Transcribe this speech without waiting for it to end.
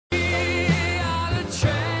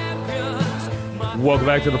Welcome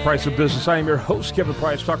back to The Price of Business. I am your host, Kevin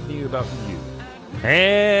Price, talking to you about you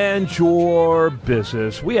and your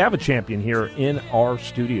business. We have a champion here in our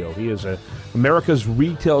studio. He is America's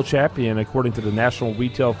retail champion, according to the National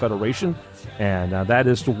Retail Federation, and that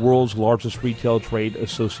is the world's largest retail trade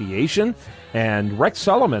association. And Rex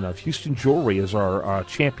Solomon of Houston Jewelry is our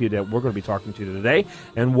champion that we're going to be talking to today.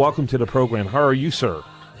 And welcome to the program. How are you, sir?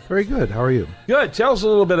 Very good. How are you? Good. Tell us a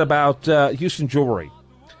little bit about Houston Jewelry.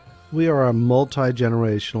 We are a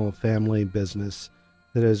multi-generational family business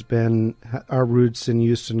that has been, our roots in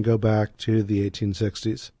Houston go back to the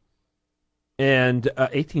 1860s. And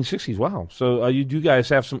 1860s, wow. So you do guys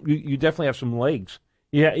have some, you definitely have some legs.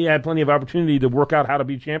 You had plenty of opportunity to work out how to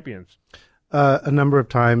be champions. A number of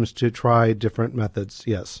times to try different methods,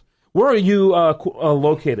 yes. Where are you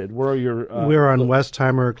located? Where are your... We're on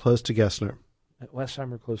Westheimer, close to Gessner.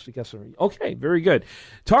 Westheimer, close to Gessner. Okay, very good.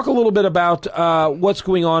 Talk a little bit about what's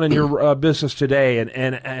going on in your business today,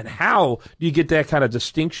 and how do you get that kind of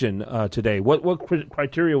distinction today? What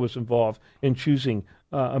criteria was involved in choosing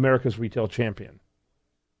America's retail champion?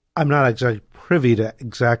 I'm not exactly privy to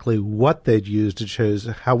exactly what they'd use to choose.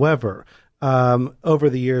 However, over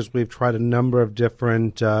the years, we've tried a number of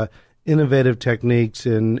different innovative techniques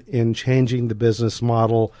in changing the business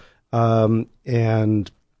model, and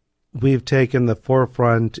we've taken the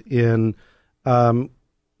forefront in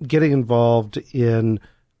getting involved in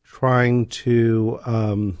trying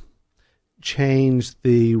to change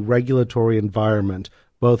the regulatory environment,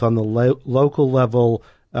 both on the local level,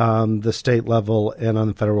 the state level, and on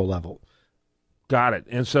the federal level. Got it.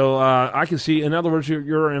 And so I can see, in other words,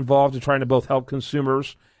 you're involved in trying to both help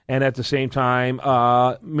consumers and at the same time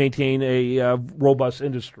maintain a robust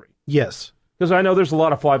industry. Yes. Because I know there's a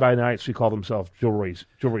lot of fly-by-nights who call themselves jewelry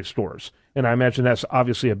stores. And I imagine that's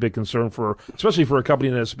obviously a big concern especially for a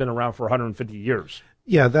company that's been around for 150 years.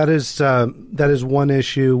 Yeah, that is one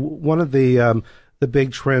issue. One of the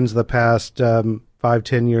big trends of the past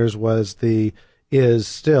 5-10 years is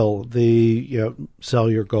still the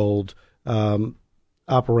sell your gold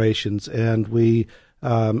operations, and we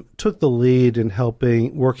took the lead in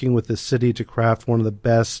working with the city to craft one of the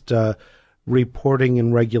best reporting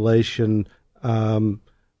and regulation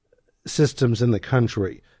systems in the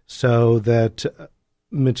country, so that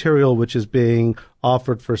material which is being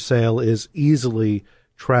offered for sale is easily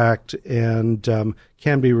tracked and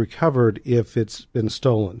can be recovered if it's been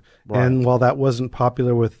stolen. Right. And while that wasn't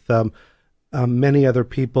popular with many other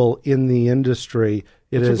people in the industry,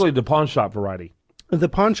 particularly the pawn shop variety. The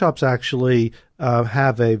pawn shops actually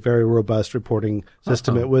have a very robust reporting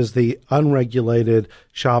system. Uh-huh. It was the unregulated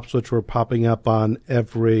shops which were popping up on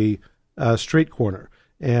every street corner.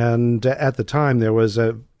 And at the time, there was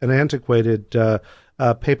an antiquated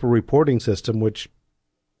paper reporting system, which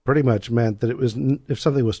pretty much meant that if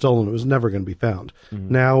something was stolen, it was never going to be found.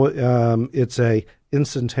 Mm-hmm. Now it's a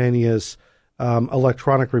instantaneous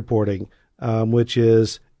electronic reporting, which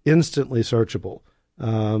is instantly searchable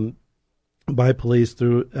by police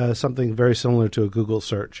through something very similar to a Google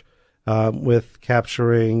search, with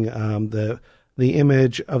capturing the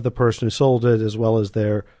image of the person who sold it as well as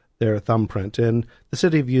their thumbprint. And the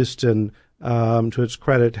city of Houston, to its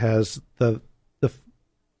credit, has the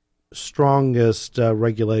strongest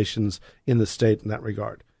regulations in the state in that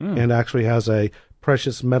regard, and actually has a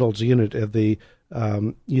precious metals unit of the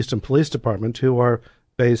Houston Police Department, who are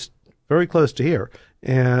based very close to here,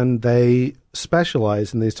 and they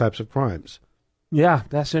specialize in these types of crimes. Yeah,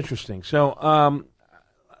 that's interesting. So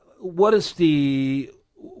what would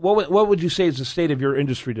you say is the state of your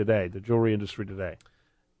industry today, the jewelry industry today?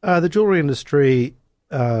 The jewelry industry,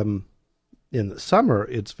 in the summer,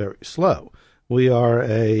 it's very slow. We are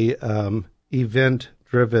a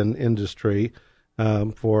event-driven industry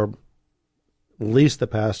for at least the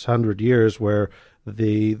past 100 years, where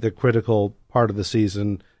the critical part of the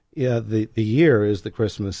season, the year, is the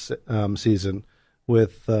Christmas season,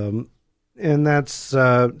 and that's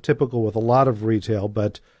typical with a lot of retail,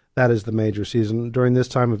 but that is the major season. During this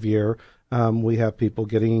time of year, we have people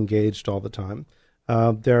getting engaged all the time.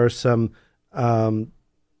 There are some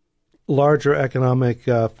larger economic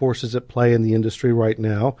forces at play in the industry right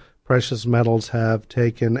now. Precious metals have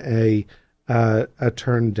taken a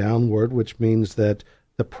turn downward, which means that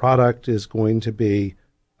the product is going to be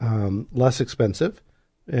less expensive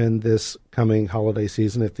in this coming holiday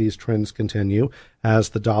season if these trends continue, as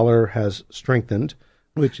the dollar has strengthened,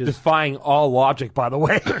 which is defying all logic, by the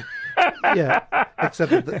way. Yeah,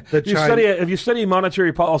 except that if you study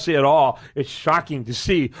monetary policy at all, it's shocking to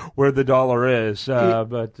see where the dollar is.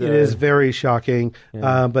 But it is very shocking.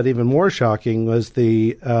 Yeah. But even more shocking was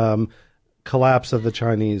the collapse of the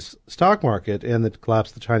Chinese stock market and the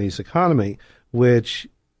collapse of the Chinese economy, which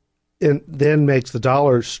then makes the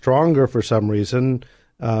dollar stronger for some reason,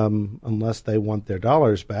 unless they want their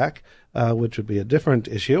dollars back, which would be a different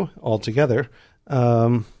issue altogether.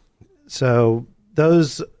 So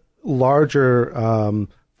those larger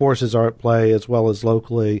forces are at play as well as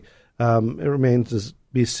locally. It remains to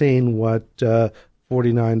be seen what $49,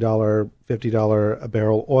 $50 a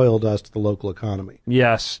barrel oil does to the local economy.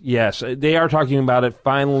 Yes. They are talking about it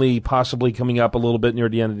finally possibly coming up a little bit near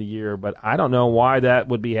the end of the year, but I don't know why that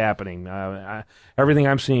would be happening. Everything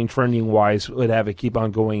I'm seeing trending-wise would have it keep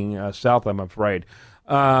on going south, I'm afraid.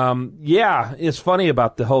 It's funny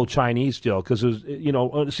about the whole Chinese deal because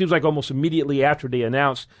it seems like almost immediately after they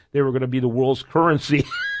announced they were going to be the world's currency,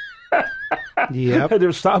 Yep.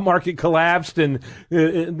 their stock market collapsed and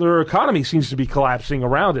their economy seems to be collapsing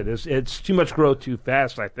around it. It's too much growth too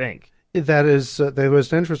fast, I think. That is, there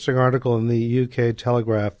was an interesting article in the UK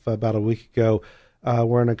Telegraph about a week ago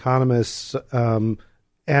where an economist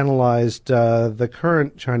analyzed the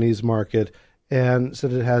current Chinese market and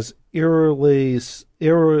said it has eerily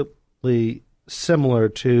similar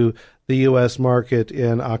to the U.S. market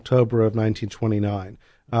in October of 1929.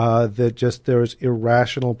 That just there's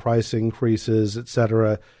irrational price increases, et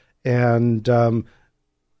cetera. And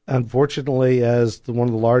unfortunately, as one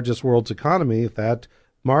of the largest world's economy, if that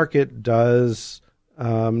market does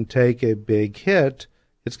take a big hit,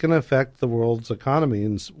 it's going to affect the world's economy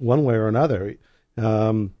in one way or another.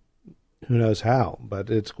 Who knows how, but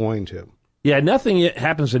it's going to. Yeah, nothing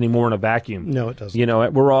happens anymore in a vacuum. No, it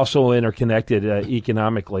doesn't. We're also interconnected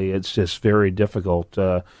economically. It's just very difficult,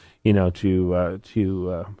 to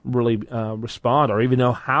really respond or even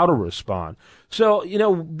know how to respond. So,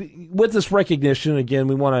 with this recognition, again,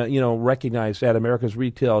 we want to, recognize that America's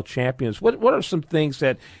retail champions. What are some things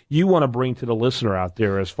that you want to bring to the listener out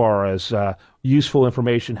there as far as useful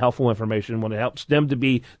information, helpful information, when it helps them to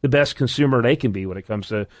be the best consumer they can be when it comes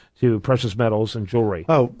to precious metals and jewelry?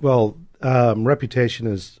 Oh, well, reputation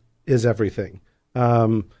is everything.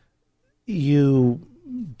 You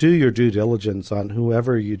do your due diligence on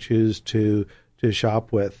whoever you choose to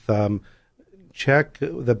shop with. Check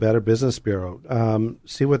the Better Business Bureau.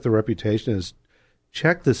 See what the reputation is.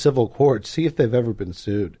 Check the civil court. See if they've ever been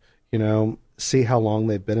sued. See how long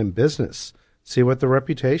they've been in business. See what the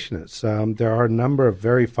reputation is. There are a number of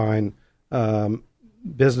very fine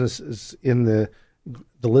businesses in the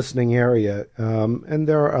listening area, and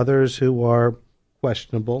there are others who are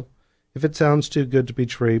questionable. If it sounds too good to be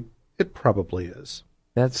true, it probably is.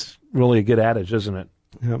 That's really a good adage, isn't it?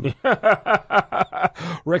 Yep.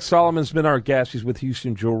 Rick Solomon's been our guest. He's with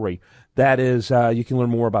Houston Jewelry. That is, you can learn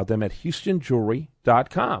more about them at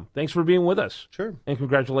HoustonJewelry.com. Thanks for being with us. Sure. And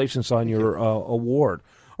congratulations on your award.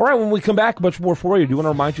 All right, when we come back, much more for you. Do want to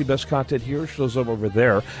remind you, best content here shows up over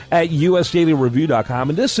there at USDailyReview.com.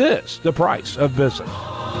 And this is The Price of Business.